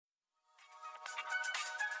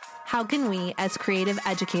How can we, as creative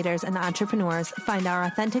educators and entrepreneurs, find our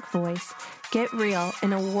authentic voice, get real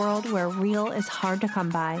in a world where real is hard to come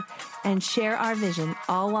by, and share our vision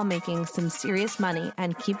all while making some serious money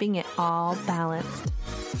and keeping it all balanced?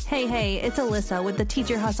 Hey, it's Alyssa with the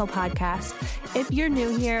Teacher Hustle podcast. If you're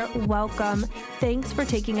new here, welcome. Thanks for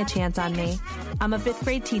taking a chance on me. I'm a 5th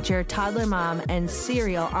grade teacher, toddler mom, and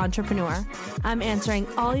serial entrepreneur. I'm answering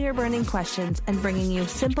all your burning questions and bringing you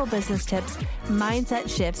simple business tips, mindset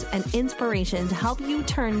shifts, and inspiration to help you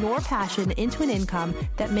turn your passion into an income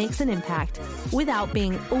that makes an impact without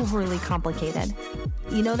being overly complicated.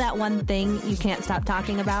 You know that one thing you can't stop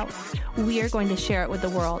talking about? We are going to share it with the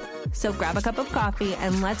world. So grab a cup of coffee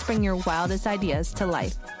and let's bring your wildest ideas to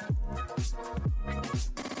life.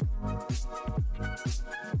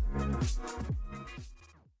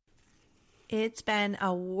 It's been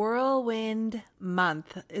a whirlwind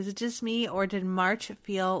month. Is it just me, or did March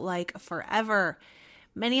feel like forever?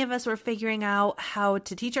 Many of us were figuring out how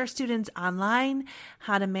to teach our students online,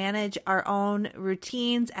 how to manage our own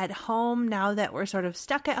routines at home now that we're sort of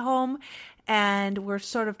stuck at home, and we're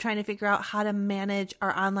sort of trying to figure out how to manage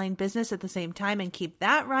our online business at the same time and keep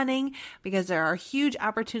that running, because there are huge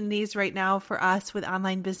opportunities right now for us with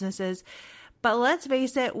online businesses. But let's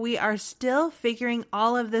face it, we are still figuring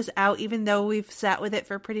all of this out. Even though we've sat with it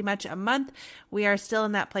for pretty much a month, we are still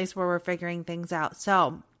in that place where we're figuring things out.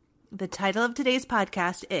 So the title of today's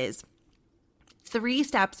podcast is 3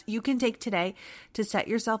 Steps You Can Take Today to Set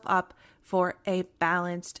Yourself Up for a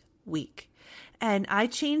Balanced Week. And I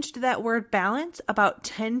changed that word balance about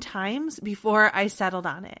 10 times before I settled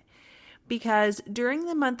on it. Because during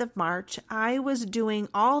the month of March, I was doing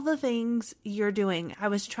all the things you're doing. I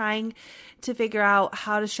was trying to figure out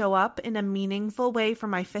how to show up in a meaningful way for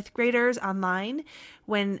my 5th graders online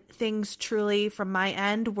when things truly, from my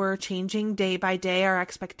end, were changing day by day, our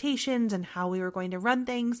expectations and how we were going to run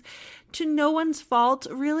things, to no one's fault,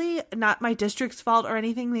 really, not my district's fault or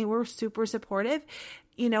anything. They were super supportive.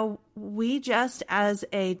 You know, we just as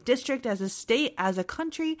a district, as a state, as a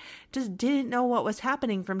country, just didn't know what was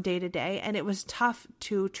happening from day to day. And it was tough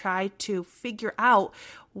to try to figure out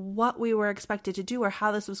what we were expected to do or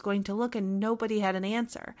how this was going to look. And nobody had an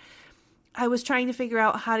answer. I was trying to figure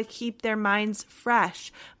out how to keep their minds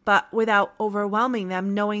fresh, but without overwhelming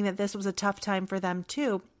them, knowing that this was a tough time for them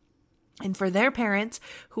too. And for their parents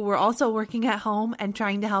who were also working at home and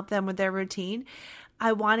trying to help them with their routine.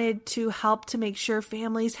 I wanted to help to make sure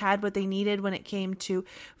families had what they needed when it came to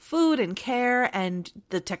food and care and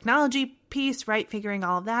the technology piece, right? Figuring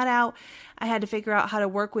all of that out. I had to figure out how to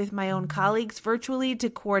work with my own colleagues virtually to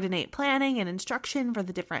coordinate planning and instruction for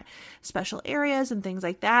the different special areas and things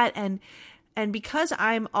like that. And because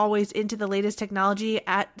I'm always into the latest technology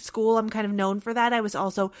at school, I'm kind of known for that. I was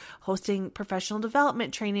also hosting professional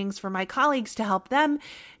development trainings for my colleagues to help them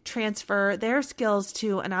transfer their skills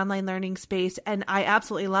to an online learning space. And I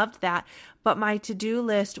absolutely loved that. But my to-do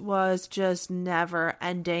list was just never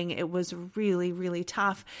ending. It was really, really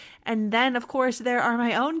tough. And then, of course, there are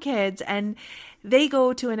my own kids, and they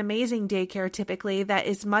go to an amazing daycare typically that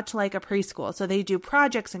is much like a preschool. So they do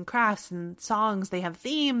projects and crafts and songs. They have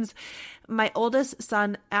themes. My oldest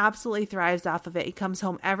son absolutely thrives off of it. He comes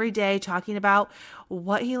home every day talking about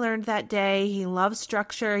what he learned that day. He loves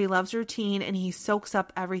structure. He loves routine, and he soaks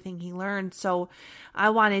up everything he learned. So I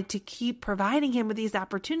wanted to keep providing him with these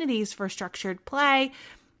opportunities for structured play.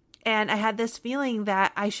 And I had this feeling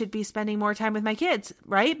that I should be spending more time with my kids,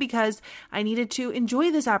 right? Because I needed to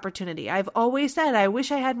enjoy this opportunity. I've always said, I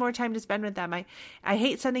wish I had more time to spend with them. I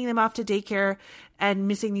hate sending them off to daycare and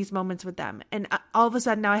missing these moments with them. And all of a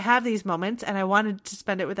sudden now I have these moments and I wanted to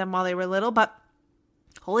spend it with them while they were little, but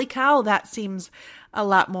holy cow, that seems a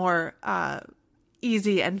lot more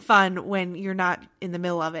easy and fun when you're not in the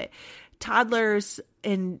middle of it. Toddlers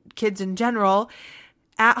and kids in general,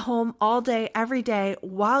 at home all day, every day,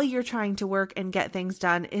 while you're trying to work and get things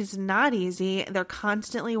done is not easy. They're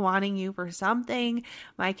constantly wanting you for something.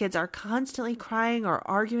 My kids are constantly crying or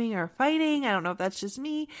arguing or fighting. I don't know if that's just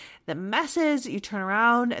me. The messes, you turn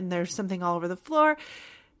around and there's something all over the floor.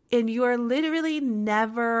 And you are literally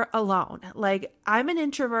never alone. Like, I'm an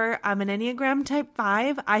introvert. I'm an Enneagram type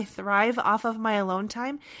 5. I thrive off of my alone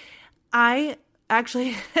time. I actually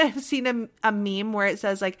have seen a meme where it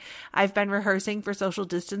says, like, I've been rehearsing for social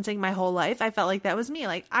distancing my whole life. I felt like that was me.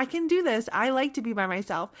 Like, I can do this. I like to be by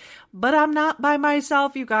myself, but I'm not by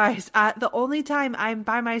myself, you guys. The only time I'm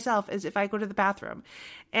by myself is if I go to the bathroom.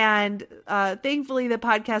 And thankfully, the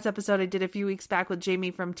podcast episode I did a few weeks back with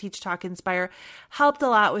Jamie from Teach, Talk, Inspire helped a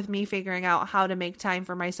lot with me figuring out how to make time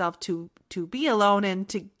for myself to be alone and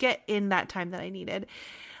to get in that time that I needed.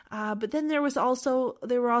 But then there were also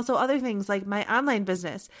other things like my online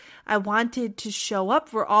business. I wanted to show up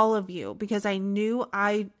for all of you because I knew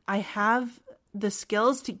I have the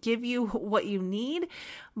skills to give you what you need,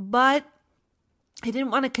 but I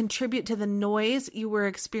didn't want to contribute to the noise you were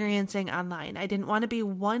experiencing online. I didn't want to be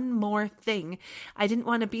one more thing. I didn't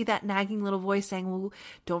want to be that nagging little voice saying, well,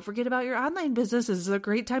 don't forget about your online business. This is a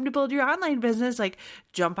great time to build your online business. Like,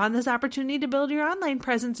 jump on this opportunity to build your online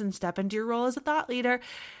presence and step into your role as a thought leader.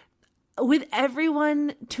 With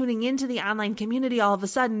everyone tuning into the online community all of a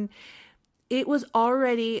sudden, it was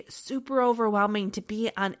already super overwhelming to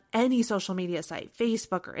be on any social media site,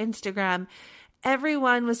 Facebook or Instagram.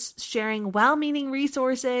 Everyone was sharing well-meaning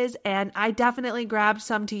resources, and I definitely grabbed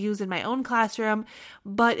some to use in my own classroom,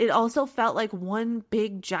 but it also felt like one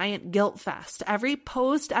big giant guilt fest. Every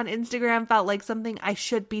post on Instagram felt like something I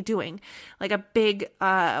should be doing, like a big,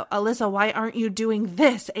 Alyssa, why aren't you doing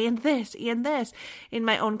this and this and this in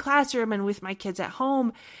my own classroom and with my kids at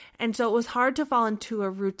home? And so it was hard to fall into a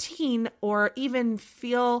routine or even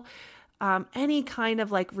feel any kind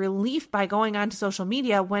of like relief by going onto social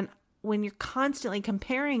media when you're constantly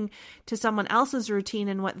comparing to someone else's routine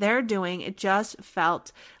and what they're doing. It just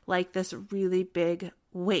felt like this really big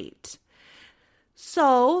weight.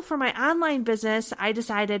 So for my online business, I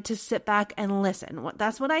decided to sit back and listen.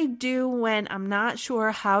 That's what I do when I'm not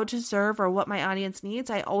sure how to serve or what my audience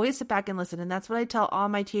needs. I always sit back and listen. And that's what I tell all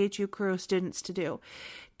my THU Crew students to do,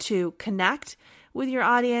 to connect with your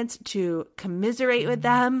audience, to commiserate with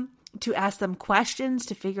them, to ask them questions,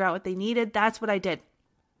 to figure out what they needed. That's what I did.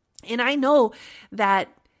 And I know that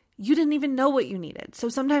you didn't even know what you needed. So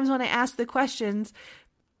sometimes when I ask the questions,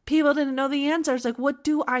 people didn't know the answers. Like, what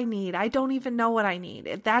do I need? I don't even know what I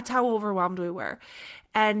need. That's how overwhelmed we were.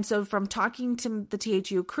 And so from talking to the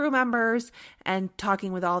THU Crew members and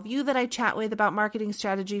talking with all of you that I chat with about marketing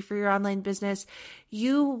strategy for your online business,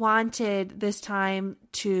 you wanted this time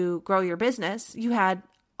to grow your business. You had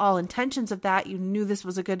all intentions of that. You knew this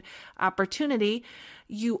was a good opportunity.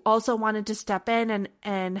 You also wanted to step in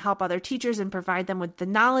and help other teachers and provide them with the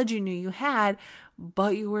knowledge you knew you had,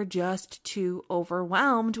 but you were just too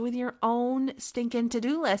overwhelmed with your own stinking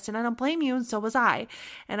to-do list. And I don't blame you, and so was I.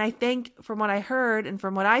 And I think from what I heard and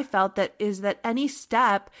from what I felt, that is that any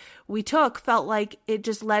step we took felt like it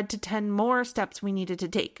just led to 10 more steps we needed to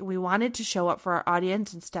take. We wanted to show up for our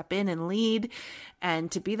audience and step in and lead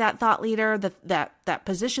and to be that thought leader, that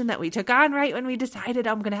position that we took on right when we decided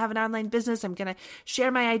I'm going to have an online business. I'm going to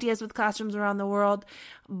share my ideas with classrooms around the world.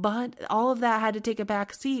 But all of that had to take a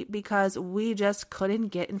back seat because we just couldn't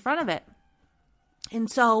get in front of it. And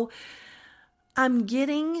so I'm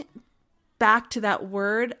getting back to that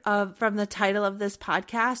word from the title of this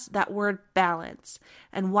podcast, that word balance,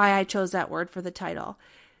 and why I chose that word for the title.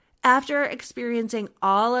 After experiencing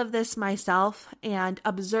all of this myself and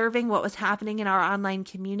observing what was happening in our online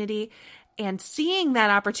community and seeing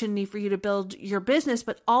that opportunity for you to build your business,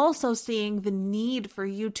 but also seeing the need for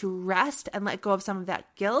you to rest and let go of some of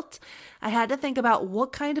that guilt, I had to think about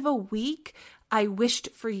what kind of a week I wished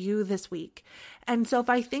for you this week. And so if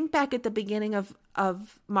I think back at the beginning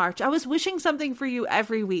of March, I was wishing something for you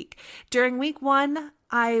every week. During week 1,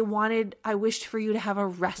 I wished for you to have a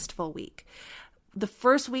restful week. The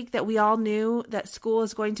first week that we all knew that school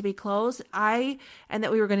was going to be closed, and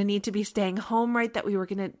that we were going to need to be staying home, right?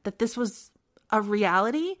 That this was a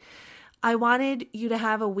reality. I wanted you to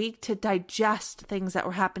have a week to digest things that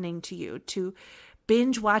were happening to you, to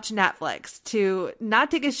binge watch Netflix, to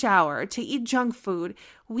not take a shower, to eat junk food.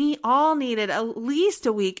 We all needed at least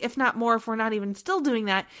a week, if not more, if we're not even still doing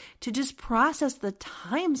that, to just process the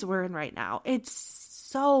times we're in right now. It's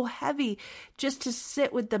so heavy just to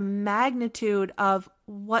sit with the magnitude of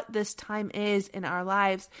what this time is in our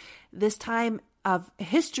lives, this time of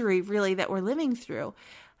history really that we're living through.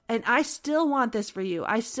 And I still want this for you.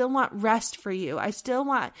 I still want rest for you. I still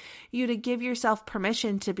want you to give yourself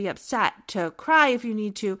permission to be upset, to cry if you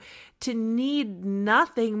need to need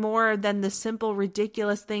nothing more than the simple,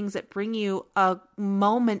 ridiculous things that bring you a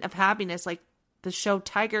moment of happiness, like the show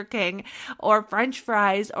Tiger King, or French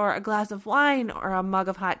fries, or a glass of wine, or a mug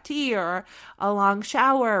of hot tea, or a long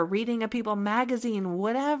shower, reading a People magazine,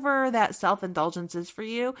 whatever that self-indulgence is for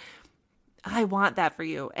you. I want that for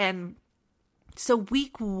you. And so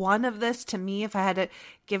week 1 of this, to me, if I had to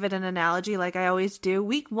give it an analogy like I always do,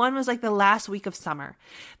 week 1 was like the last week of summer.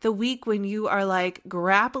 The week when you are like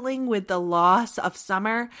grappling with the loss of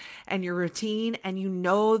summer and your routine, and you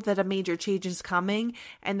know that a major change is coming,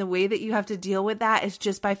 and the way that you have to deal with that is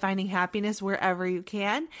just by finding happiness wherever you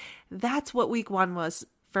can. That's what week 1 was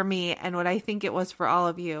for me, and what I think it was for all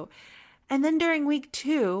of you. And then during week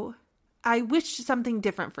 2, I wished something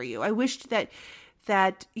different for you. I wished that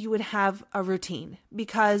that you would have a routine,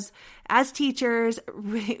 because as teachers,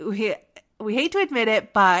 we hate to admit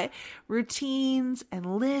it, but routines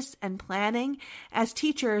and lists and planning, as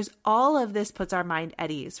teachers, all of this puts our mind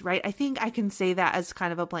at ease, right? I think I can say that as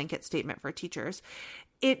kind of a blanket statement for teachers.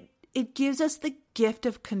 It gives us the gift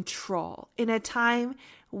of control in a time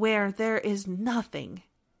where there is nothing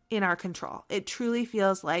in our control. It truly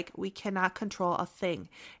feels like we cannot control a thing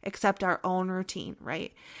except our own routine,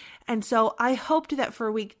 right? And so I hoped that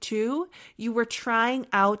for week 2, you were trying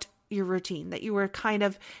out your routine, that you were kind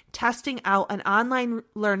of testing out an online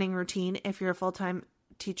learning routine if you're a full-time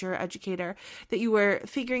teacher, educator, that you were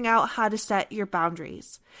figuring out how to set your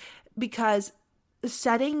boundaries. Because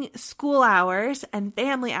setting school hours and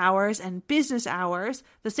family hours and business hours,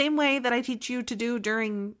 the same way that I teach you to do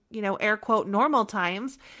during, air quote, normal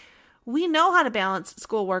times, we know how to balance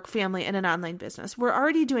schoolwork, family, and an online business. We're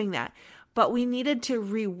already doing that. But we needed to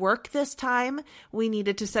rework this time. We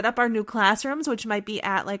needed to set up our new classrooms, which might be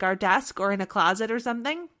at like our desk or in a closet or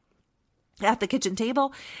something, at the kitchen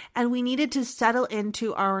table, and we needed to settle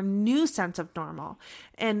into our new sense of normal.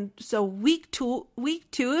 And so week two,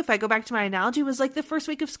 if I go back to my analogy, was like the first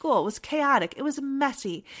week of school. It was chaotic. It was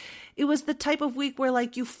messy. It was the type of week where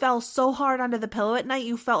like you fell so hard onto the pillow at night,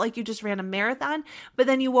 you felt like you just ran a marathon, but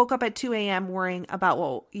then you woke up at 2 a.m. worrying about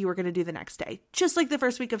what you were going to do the next day. Just like the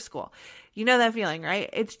first week of school. You know that feeling, right?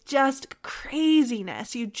 It's just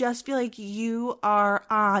craziness. You just feel like you are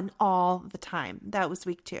on all the time. That was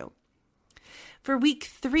week 2. For week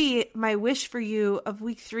 3, my wish for you of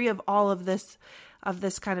week 3 of all of this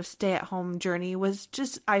kind of stay-at-home journey was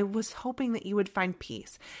just, I was hoping that you would find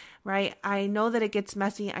peace, right? I know that it gets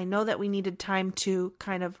messy. I know that we needed time to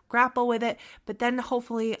kind of grapple with it, but then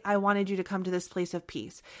hopefully I wanted you to come to this place of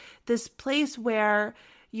peace, this place where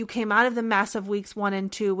you came out of the mess of weeks 1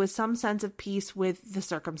 and 2 with some sense of peace with the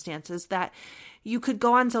circumstances, that you could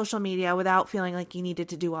go on social media without feeling like you needed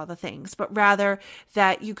to do all the things, but rather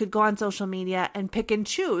that you could go on social media and pick and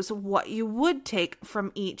choose what you would take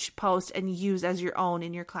from each post and use as your own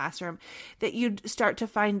in your classroom, that you'd start to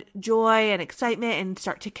find joy and excitement and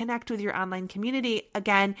start to connect with your online community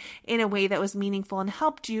again in a way that was meaningful and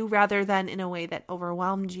helped you rather than in a way that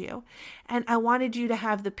overwhelmed you. And I wanted you to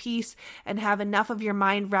have the peace and have enough of your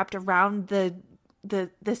mind wrapped around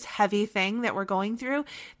this heavy thing that we're going through,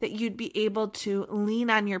 that you'd be able to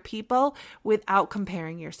lean on your people without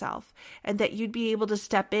comparing yourself, and that you'd be able to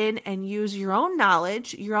step in and use your own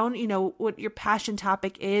knowledge, your own, what your passion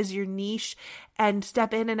topic is, your niche, and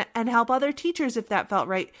step in and help other teachers if that felt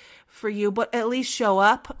right for you, but at least show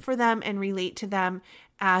up for them and relate to them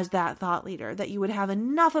as that thought leader, that you would have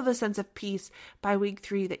enough of a sense of peace by week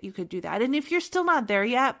 3 that you could do that. And if you're still not there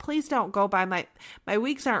yet, please don't go by my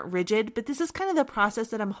weeks aren't rigid, but this is kind of the process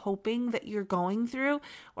that I'm hoping that you're going through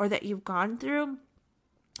or that you've gone through.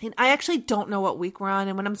 And I actually don't know what week we're on.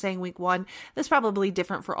 And when I'm saying week 1, that's probably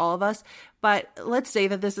different for all of us. But let's say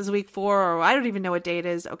that this is week 4, or I don't even know what day it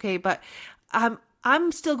is. Okay. But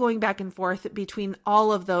I'm still going back and forth between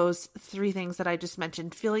all of those 3 things that I just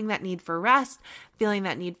mentioned, feeling that need for rest, feeling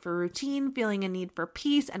that need for routine, feeling a need for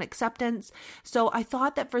peace and acceptance. So I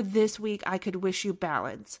thought that for this week, I could wish you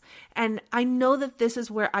balance. And I know that this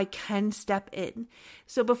is where I can step in.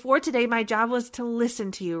 So before today, my job was to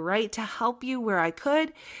listen to you, right? To help you where I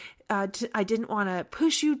could. I didn't want to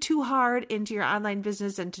push you too hard into your online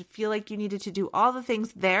business and to feel like you needed to do all the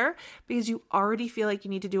things there, because you already feel like you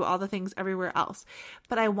need to do all the things everywhere else.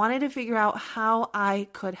 But I wanted to figure out how I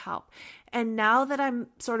could help. And now that I'm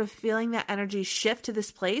sort of feeling that energy shift to this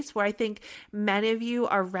place where I think many of you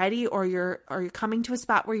are ready, or you're coming to a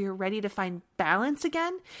spot where you're ready to find balance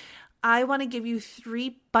again, I want to give you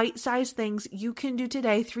 3 bite-sized things you can do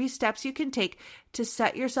today, 3 steps you can take to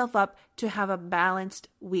set yourself up to have a balanced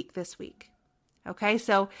week this week. Okay,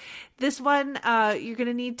 so this one, you're going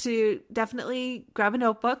to need to definitely grab a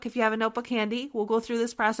notebook. If you have a notebook handy, we'll go through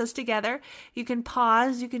this process together. You can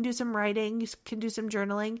pause, you can do some writing, you can do some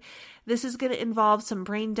journaling. This is going to involve some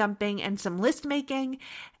brain dumping and some list making.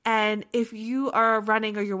 And if you are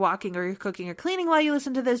running or you're walking or you're cooking or cleaning while you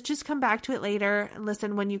listen to this, just come back to it later and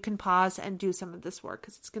listen when you can pause and do some of this work,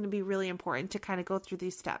 because it's going to be really important to kind of go through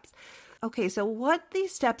these steps. Okay, so what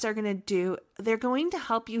these steps are going to do, they're going to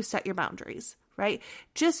help you set your boundaries, right?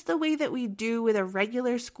 Just the way that we do with a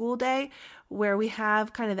regular school day, where we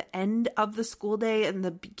have kind of the end of the school day and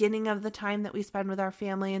the beginning of the time that we spend with our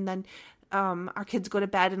family, and then our kids go to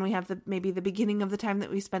bed and we have maybe the beginning of the time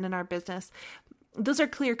that we spend in our business. Those are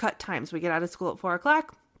clear-cut times. We get out of school at 4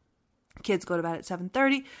 o'clock. Kids go to bed at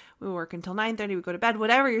 7:30. We work until 9:30. We go to bed.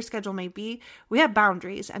 Whatever your schedule may be, we have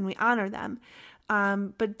boundaries and we honor them.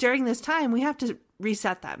 But during this time, we have to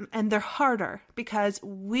reset them. And they're harder because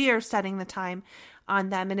we are setting the time on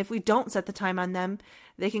them. And if we don't set the time on them,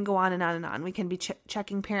 they can go on and on and on. We can be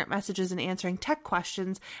checking parent messages and answering tech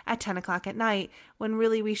questions at 10 o'clock at night when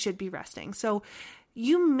really we should be resting. So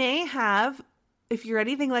you may have, if you're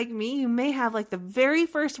anything like me, you may have like the very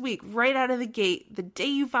first week right out of the gate, the day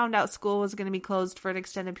you found out school was going to be closed for an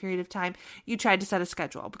extended period of time, you tried to set a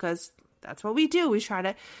schedule because that's what we do. We try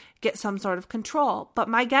to get some sort of control. But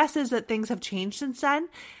my guess is that things have changed since then,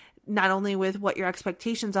 not only with what your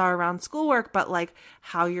expectations are around schoolwork, but like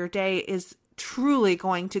how your day is truly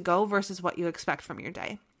going to go versus what you expect from your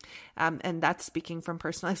day. And that's speaking from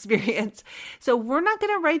personal experience. So we're not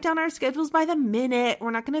going to write down our schedules by the minute.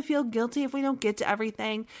 We're not going to feel guilty if we don't get to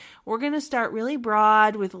everything. We're going to start really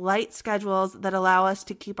broad with light schedules that allow us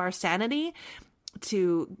to keep our sanity,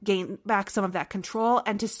 to gain back some of that control,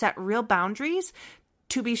 and to set real boundaries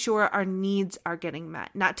to be sure our needs are getting met.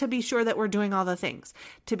 Not to be sure that we're doing all the things,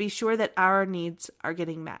 to be sure that our needs are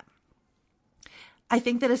getting met. I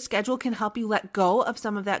think that a schedule can help you let go of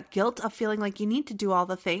some of that guilt of feeling like you need to do all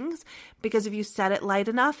the things, because if you set it light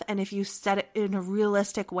enough and if you set it in a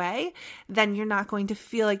realistic way, then you're not going to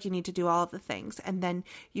feel like you need to do all of the things. And then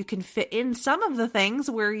you can fit in some of the things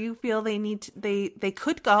where you feel they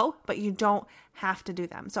could go, but you don't have to do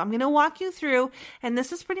them. So I'm going to walk you through, and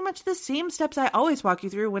this is pretty much the same steps I always walk you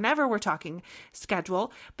through whenever we're talking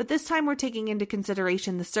schedule, but this time we're taking into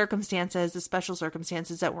consideration the circumstances, the special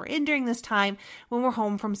circumstances that we're in during this time when we're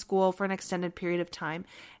home from school for an extended period of time,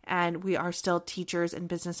 and we are still teachers and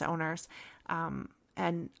business owners,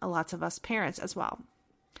 and lots of us parents as well.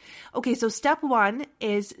 Okay, so step one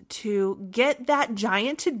is to get that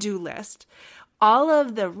giant to-do list, all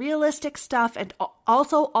of the realistic stuff and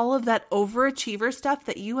also all of that overachiever stuff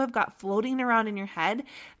that you have got floating around in your head,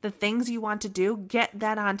 the things you want to do, get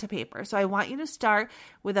that onto paper. So I want you to start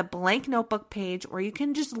with a blank notebook page where you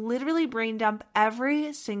can just literally brain dump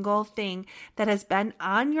every single thing that has been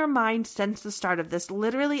on your mind since the start of this,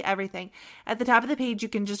 literally everything. At the top of the page, you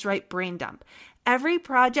can just write brain dump. Every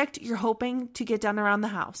project you're hoping to get done around the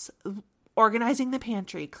house, organizing the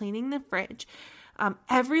pantry, cleaning the fridge,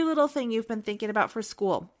 every little thing you've been thinking about for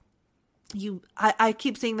school. I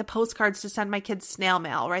keep seeing the postcards to send my kids snail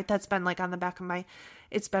mail, right? That's been like on the back of my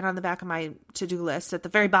to-do list, at the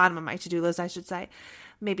very bottom of my to-do list, I should say.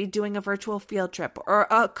 Maybe doing a virtual field trip or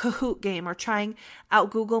a Kahoot game or trying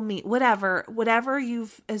out Google Meet, whatever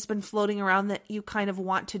has been floating around that you kind of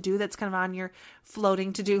want to do, that's kind of on your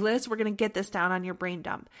floating to-do list. We're going to get this down on your brain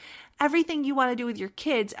dump. Everything you want to do with your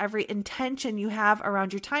kids, every intention you have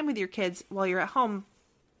around your time with your kids while you're at home.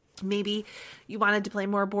 Maybe you wanted to play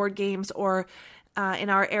more board games, or in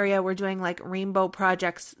our area, we're doing like rainbow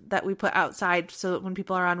projects that we put outside so that when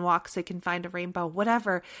people are on walks, they can find a rainbow,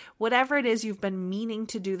 whatever it is you've been meaning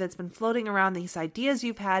to do that's been floating around, these ideas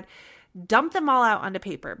you've had, dump them all out onto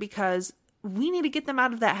paper, because we need to get them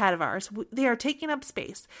out of that head of ours. They are taking up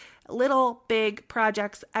space. Little, big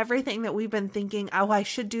projects, everything that we've been thinking, oh, I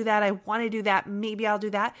should do that, I want to do that, maybe I'll do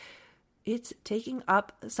that. It's taking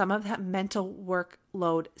up some of that mental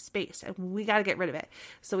workload space, and we got to get rid of it.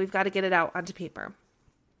 So we've got to get it out onto paper.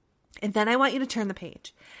 And then I want you to turn the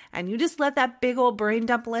page, and you just let that big old brain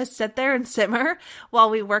dump list sit there and simmer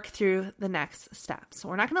while we work through the next steps. So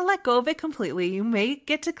we're not going to let go of it completely. You may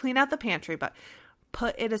get to clean out the pantry, but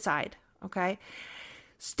put it aside. Okay.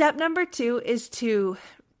 Step number 2 is to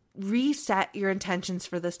reset your intentions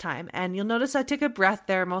for this time. And you'll notice I took a breath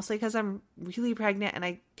there, mostly because I'm really pregnant and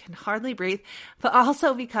I can hardly breathe, but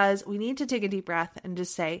also because we need to take a deep breath and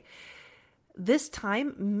just say, this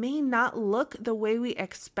time may not look the way we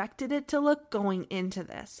expected it to look going into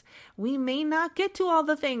this. We may not get to all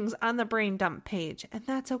the things on the brain dump page, and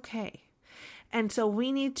that's okay. And so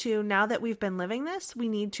we need to, now that we've been living this, we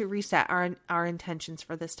need to reset our intentions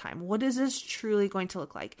for this time. What is this truly going to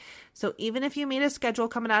look like? So even if you made a schedule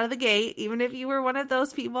coming out of the gate, even if you were one of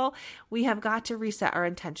those people, we have got to reset our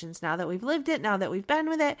intentions now that we've lived it, now that we've been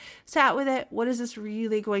with it, sat with it. What is this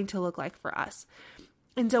really going to look like for us?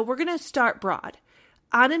 And so we're going to start broad.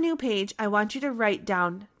 On a new page, I want you to write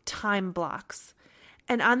down time blocks.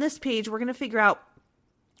 And on this page, we're going to figure out,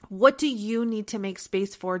 what do you need to make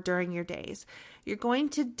space for during your days? You're going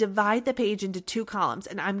to divide the page into 2 columns,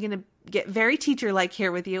 and I'm going to get very teacher-like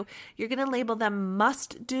here with you. You're going to label them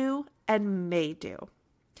must do and may do.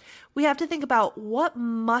 We have to think about, what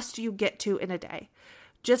must you get to in a day?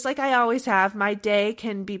 Just like I always have, my day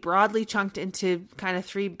can be broadly chunked into kind of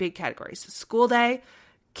 3 big categories: school day,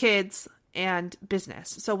 kids, and business.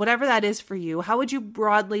 So whatever that is for you, how would you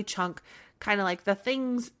broadly chunk kind of like the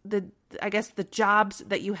things, the jobs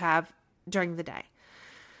that you have during the day?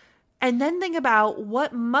 And then think about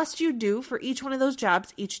what must you do for each one of those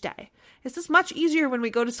jobs each day. This is much easier when we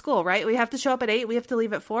go to school, right? We have to show up at 8, we have to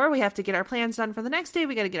leave at 4, we have to get our plans done for the next day,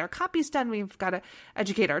 we got to get our copies done, we've got to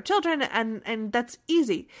educate our children, and that's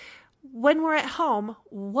easy. When we're at home,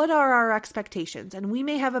 what are our expectations? And we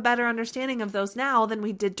may have a better understanding of those now than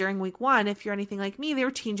we did during week 1. If you're anything like me, they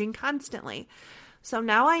were changing constantly. So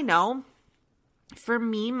now I know, for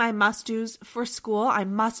me, my must-dos for school, I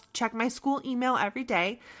must check my school email every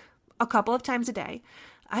day, a couple of times a day.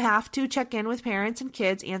 I have to check in with parents and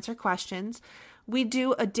kids, answer questions. We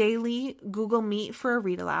do a daily Google Meet for a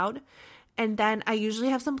read aloud. And then I usually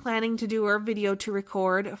have some planning to do or a video to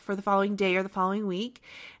record for the following day or the following week.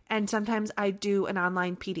 And sometimes I do an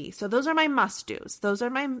online PD. So those are my must-dos. Those are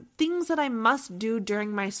my things that I must do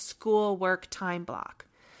during my school work time block.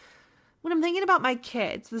 When I'm thinking about my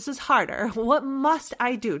kids, this is harder. What must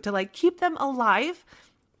I do to keep them alive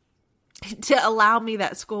to allow me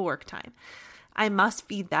that schoolwork time? I must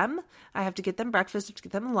feed them. I have to get them breakfast, I have to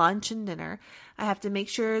get them lunch and dinner. I have to make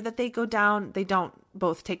sure that they go down. They don't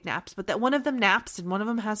both take naps, but that one of them naps and one of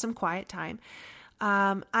them has some quiet time.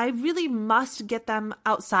 I really must get them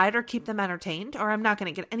outside or keep them entertained, or I'm not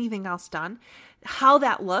going to get anything else done. How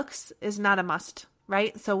that looks is not a must,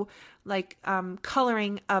 right? So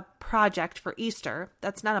coloring a project for Easter,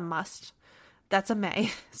 that's not a must. That's a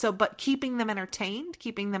may. But keeping them entertained,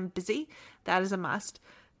 keeping them busy, that is a must.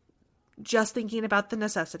 Just thinking about the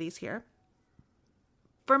necessities here.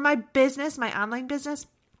 For my business, my online business,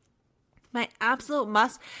 my absolute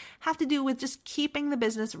must have to do with just keeping the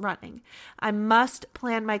business running. I must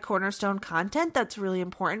plan my cornerstone content. That's really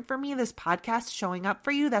important for me. This podcast showing up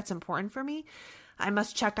for you, that's important for me. I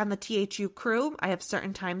must check on the THU crew. I have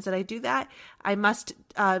certain times that I do that. I must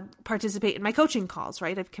participate in my coaching calls,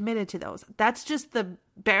 right? I've committed to those. That's just the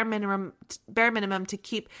bare minimum to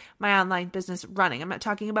keep my online business running. I'm not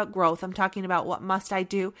talking about growth. I'm talking about what must I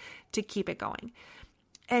do to keep it going.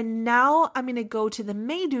 And now I'm going to go to the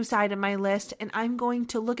may-do side of my list, and I'm going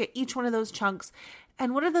to look at each one of those chunks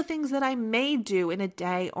and what are the things that I may do in a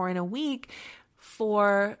day or in a week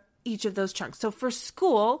for each of those chunks. So for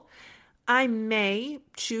school, I may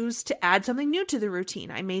choose to add something new to the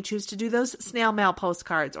routine. I may choose to do those snail mail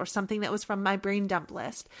postcards or something that was from my brain dump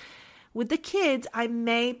list. With the kids, I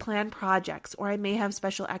may plan projects or I may have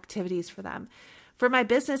special activities for them. For my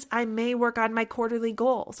business, I may work on my quarterly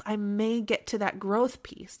goals. I may get to that growth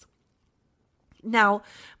piece. Now,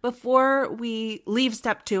 before we leave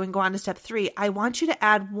step 2 and go on to step 3, I want you to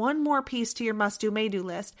add one more piece to your must-do, may-do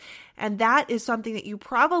list. And that is something that you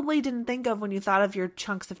probably didn't think of when you thought of your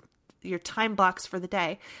chunks of your time blocks for the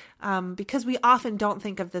day, because we often don't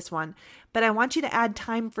think of this one. But I want you to add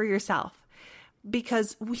time for yourself,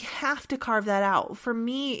 because we have to carve that out. For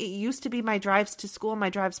me, it used to be my drives to school, my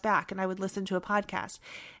drives back, and I would listen to a podcast.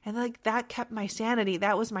 And that kept my sanity.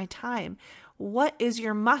 That was my time. What is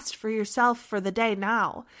your must for yourself for the day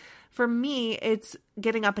now? For me, it's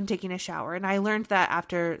getting up and taking a shower. And I learned that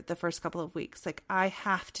after the first couple of weeks. I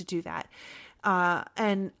have to do that.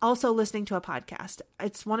 And also listening to a podcast.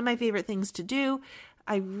 It's one of my favorite things to do.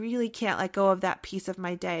 I really can't let go of that piece of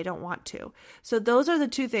my day. I don't want to. So those are the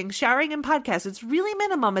two things, showering and podcasts. It's really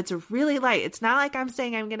minimum. It's really light. It's not like I'm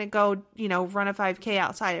saying I'm going to go, run a 5K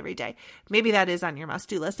outside every day. Maybe that is on your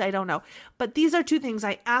must-do list. I don't know. But these are two things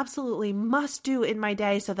I absolutely must do in my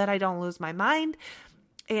day so that I don't lose my mind.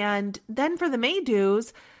 And then for the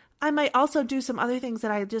may-dos, I might also do some other things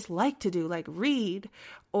that I just like to do, like read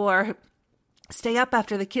or stay up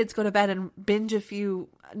after the kids go to bed and binge a few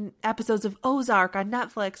episodes of Ozark on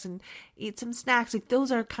Netflix and eat some snacks. Those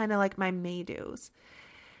are kind of like my may-dos.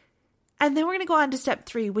 And then we're going to go on to step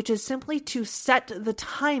 3, which is simply to set the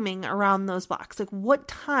timing around those blocks. What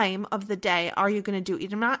time of the day are you going to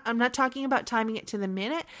do? I'm not talking about timing it to the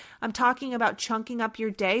minute. I'm talking about chunking up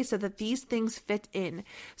your day so that these things fit in.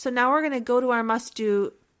 So now we're going to go to our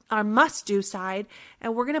must-do side,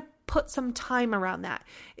 and we're going to put some time around that.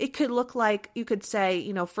 It could look like, you could say,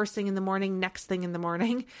 first thing in the morning, next thing in the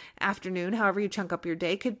morning, afternoon, however you chunk up your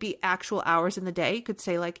day. It could be actual hours in the day. You could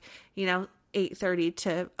say 8:30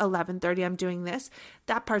 to 11:30, I'm doing this.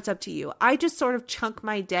 That part's up to you. I just sort of chunk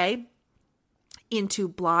my day into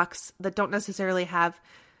blocks that don't necessarily have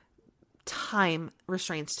time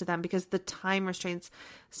restraints to them, because the time restraints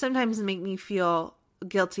sometimes make me feel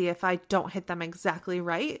guilty if I don't hit them exactly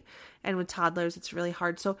right. And with toddlers, it's really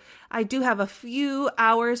hard. So I do have a few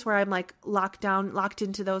hours where I'm locked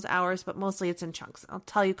into those hours, but mostly it's in chunks. I'll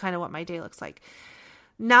tell you kind of what my day looks like.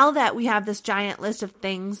 Now that we have this giant list of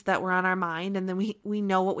things that were on our mind, and then we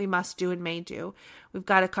know what we must do and may do, we've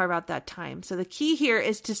got to carve out that time. So the key here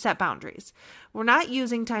is to set boundaries. We're not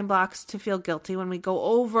using time blocks to feel guilty when we go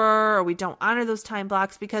over or we don't honor those time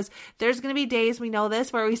blocks, because there's going to be days, we know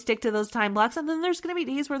this, where we stick to those time blocks, and then there's going to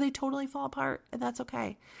be days where they totally fall apart, and that's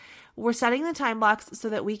okay. We're setting the time blocks so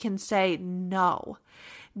that we can say no.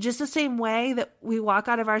 Just the same way that we walk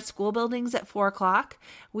out of our school buildings at 4:00,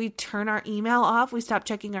 we turn our email off, we stop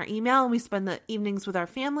checking our email, and we spend the evenings with our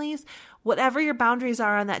families. Whatever your boundaries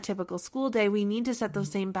are on that typical school day, we need to set those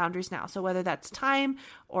same boundaries now. So whether that's time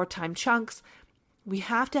or time chunks, we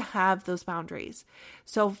have to have those boundaries.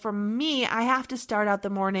 So for me, I have to start out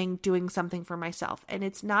the morning doing something for myself. And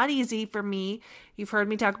it's not easy for me. You've heard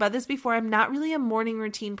me talk about this before. I'm not really a morning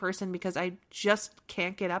routine person because I just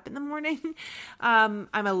can't get up in the morning. I'm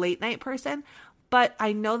a late night person, but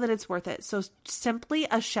I know that it's worth it. So simply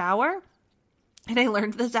a shower, and I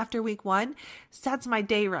learned this after week 1, sets my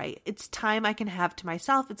day right. It's time I can have to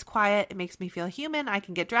myself. It's quiet. It makes me feel human. I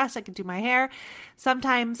can get dressed. I can do my hair.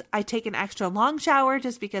 Sometimes I take an extra long shower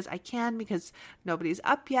just because I can, because nobody's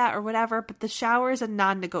up yet or whatever. But the shower is a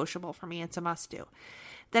non-negotiable for me. It's a must-do.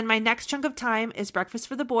 Then my next chunk of time is breakfast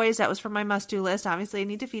for the boys. That was from my must-do list. Obviously, I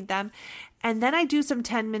need to feed them. And then I do some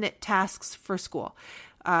 10-minute tasks for school.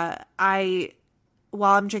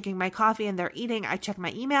 While I'm drinking my coffee and they're eating, I check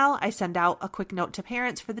my email. I send out a quick note to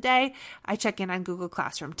parents for the day. I check in on Google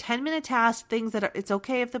Classroom. 10-minute tasks, things that it's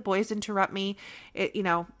okay if the boys interrupt me.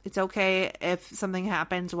 It's okay if something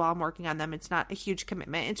happens while I'm working on them. It's not a huge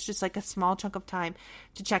commitment. It's just like a small chunk of time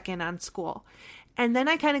to check in on school. And then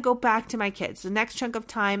I kind of go back to my kids. The next chunk of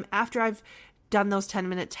time after I've done those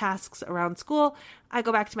 10-minute tasks around school, I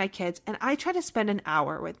go back to my kids and I try to spend an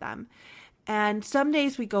hour with them. And some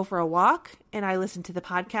days we go for a walk and I listen to my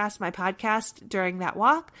podcast during that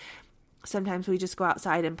walk. Sometimes we just go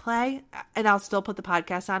outside and play, and I'll still put the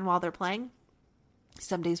podcast on while they're playing.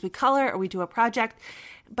 Some days we color or we do a project,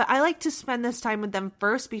 but I like to spend this time with them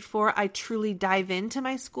first before I truly dive into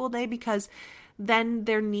my school day, because then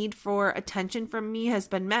their need for attention from me has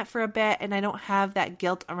been met for a bit, and I don't have that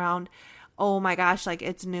guilt around, oh my gosh, like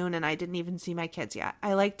it's noon and I didn't even see my kids yet.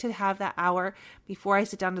 I like to have that hour before I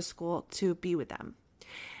sit down to school to be with them.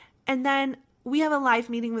 And then we have a live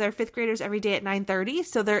meeting with our 5th graders every day at 9:30.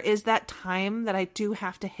 So there is that time that I do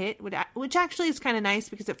have to hit, which actually is kind of nice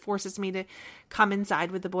because it forces me to come inside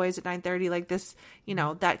with the boys at 9:30. Like this,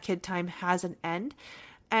 that kid time has an end.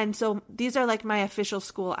 And so these are like my official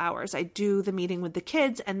school hours. I do the meeting with the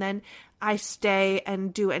kids, and then I stay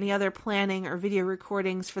and do any other planning or video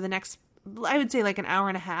recordings for the next, I would say, like an hour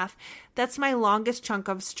and a half. That's my longest chunk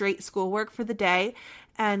of straight schoolwork for the day.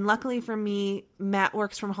 And luckily for me, Matt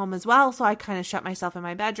works from home as well. So I kind of shut myself in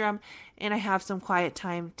my bedroom and I have some quiet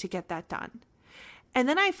time to get that done. And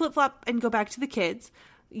then I flip-flop and go back to the kids.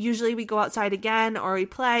 Usually we go outside again or we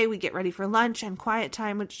play, we get ready for lunch and quiet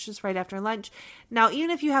time, which is just right after lunch. Now,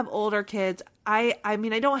 even if you have older kids, I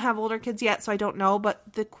don't have older kids yet, so I don't know,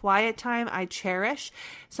 but the quiet time I cherish.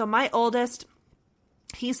 So my oldest,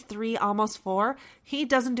 he's 3, almost 4. He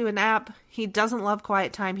doesn't do a nap. He doesn't love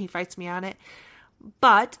quiet time. He fights me on it.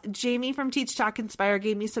 But Jamie from Teach, Talk, Inspire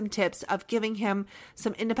gave me some tips of giving him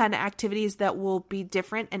some independent activities that will be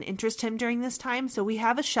different and interest him during this time. So we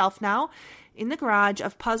have a shelf now in the garage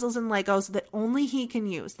of puzzles and Legos that only he can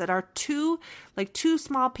use, that are two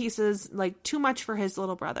small pieces, like too much for his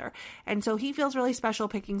little brother. And so he feels really special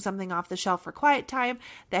picking something off the shelf for quiet time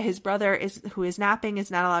that his brother who is napping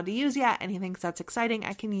is not allowed to use yet. And he thinks that's exciting.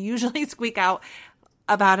 I can usually squeak out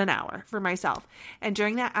about an hour for myself. And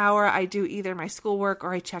during that hour, I do either my schoolwork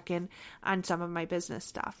or I check in on some of my business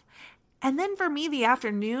stuff. And then for me, the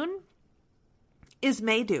afternoon is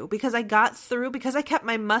may do, because I kept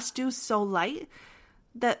my must do so light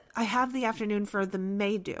that I have the afternoon for the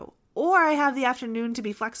may do, or I have the afternoon to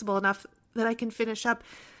be flexible enough that I can finish up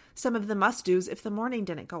some of the must do's if the morning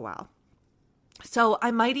didn't go well. So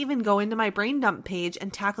I might even go into my brain dump page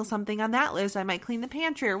and tackle something on that list. I might clean the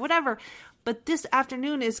pantry or whatever. But this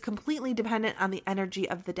afternoon is completely dependent on the energy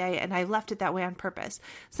of the day, and I left it that way on purpose.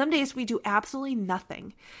 Some days we do absolutely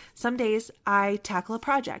nothing. Some days I tackle a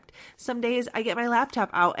project. Some days I get my laptop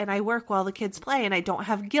out and I work while the kids play, and I don't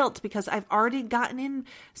have guilt because I've already gotten in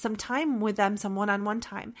some time with them, some one-on-one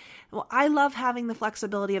time. Well, I love having the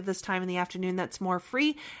flexibility of this time in the afternoon that's more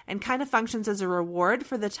free and kind of functions as a reward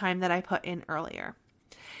for the time that I put in earlier.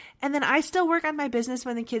 And then I still work on my business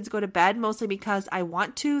when the kids go to bed, mostly because I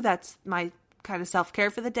want to. That's my kind of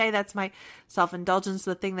self-care for the day. That's my self-indulgence,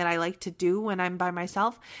 the thing that I like to do when I'm by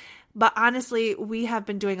myself. But honestly, we have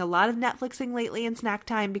been doing a lot of Netflixing lately in snack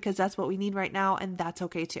time because that's what we need right now, and that's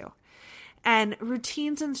okay too. And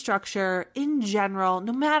routines and structure in general,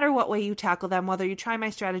 no matter what way you tackle them, whether you try my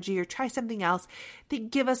strategy or try something else, they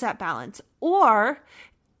give us that balance. Or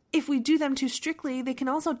if we do them too strictly, they can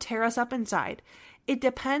also tear us up inside. It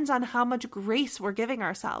depends on how much grace we're giving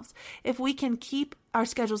ourselves. If we can keep our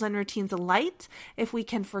schedules and routines light, if we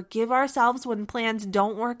can forgive ourselves when plans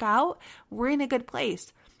don't work out, we're in a good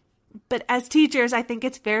place. But as teachers, I think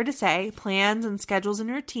it's fair to say plans and schedules and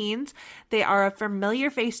routines, they are a familiar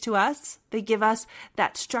face to us. They give us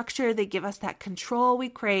that structure. They give us that control we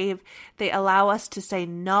crave. They allow us to say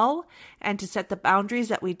no and to set the boundaries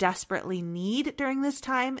that we desperately need during this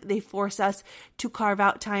time. They force us to carve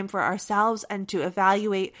out time for ourselves and to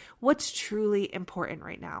evaluate what's truly important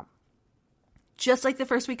right now. Just like the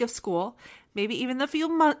first week of school, maybe even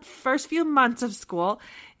the first few months of school,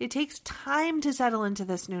 it takes time to settle into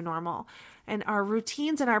this new normal. And our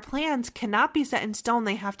routines and our plans cannot be set in stone.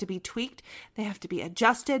 They have to be tweaked. They have to be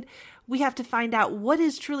adjusted. We have to find out what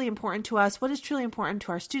is truly important to us, what is truly important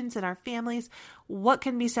to our students and our families, what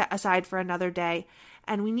can be set aside for another day.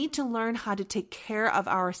 And we need to learn how to take care of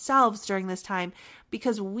ourselves during this time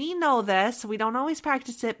because we know this. We don't always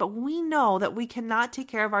practice it, but we know that we cannot take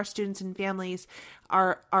care of our students and families,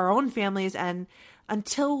 our own families, and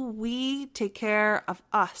until we take care of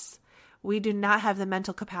us, we do not have the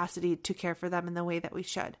mental capacity to care for them in the way that we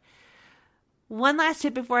should. One last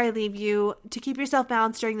tip before I leave you to keep yourself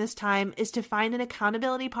balanced during this time is to find an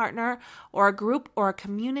accountability partner or a group or a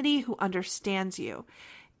community who understands you.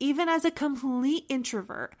 Even as a complete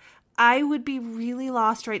introvert, I would be really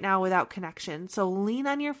lost right now without connection. So lean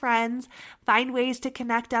on your friends, find ways to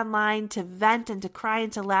connect online, to vent and to cry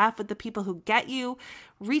and to laugh with the people who get you.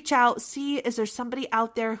 Reach out, see, is there somebody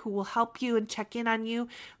out there who will help you and check in on you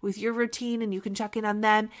with your routine and you can check in on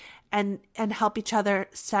them and help each other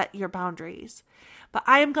set your boundaries. But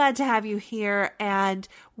I am glad to have you here, and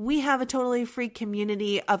we have a totally free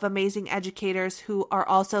community of amazing educators who are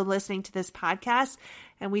also listening to this podcast,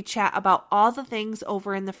 and we chat about all the things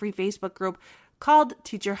over in the free Facebook group called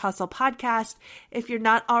Teacher Hustle Podcast. If you're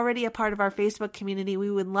not already a part of our Facebook community, we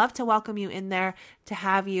would love to welcome you in there to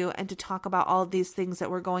have you and to talk about all of these things that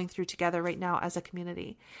we're going through together right now as a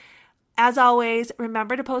community. As always,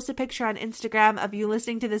 remember to post a picture on Instagram of you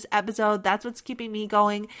listening to this episode. That's what's keeping me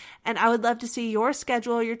going. And I would love to see your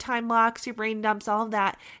schedule, your time blocks, your brain dumps, all of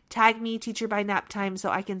that. Tag me, Teacher by Nap Time,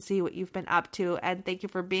 so I can see what you've been up to. And thank you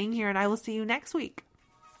for being here, and I will see you next week.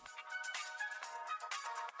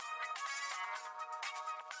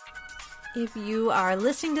 If you are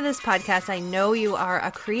listening to this podcast, I know you are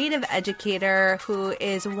a creative educator who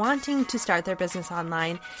is wanting to start their business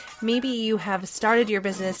online. Maybe you have started your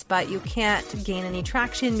business, but you can't gain any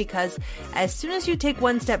traction because as soon as you take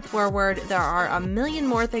one step forward, there are a million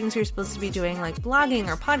more things you're supposed to be doing, like blogging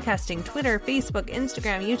or podcasting, Twitter, Facebook,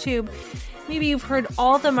 Instagram, YouTube. Maybe you've heard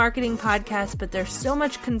all the marketing podcasts, but there's so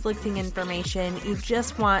much conflicting information. You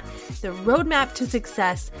just want the roadmap to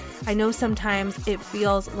success. I know sometimes it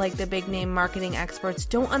feels like the big name marketing experts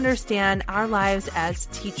don't understand our lives as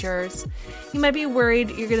teachers. You might be worried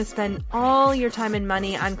you're going to spend all your time and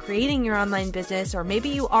money on creating your online business, or maybe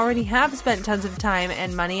you already have spent tons of time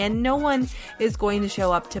and money and no one is going to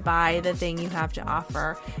show up to buy the thing you have to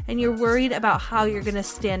offer. And you're worried about how you're going to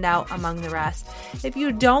stand out among the rest. If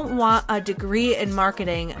you don't want a degree in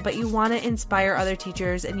marketing, but you want to inspire other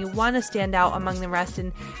teachers and you want to stand out among the rest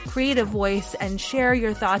and create a voice and share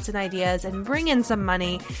your thoughts and ideas and bring in some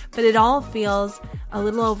money, but it all feels a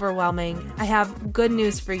little overwhelming, I have good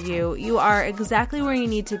news for you. You are exactly where you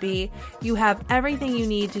need to be. You have everything you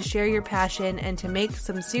need to share your passion and to make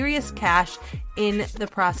some serious cash in the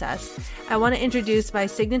process. I want to introduce my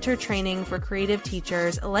signature training for creative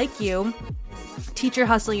teachers like you, Teacher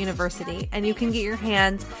Hustle University, and you can get your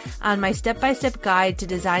hands on my step-by-step guide to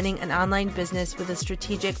designing an online business with a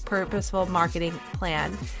strategic, purposeful marketing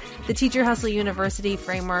plan. The Teacher Hustle University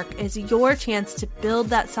framework is your chance to build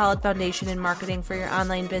that solid foundation in marketing for your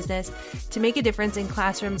online business, to make a difference in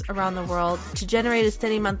classrooms around the world, to generate a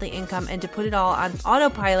steady monthly income, and to put it all on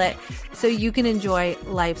autopilot so you can enjoy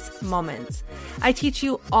life's moments. I teach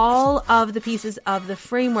you all of the pieces of the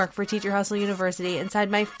framework for Teacher Hustle University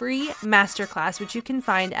inside my free masterclass, which you can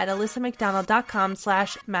find at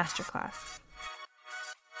alyssamcdonald.com/masterclass.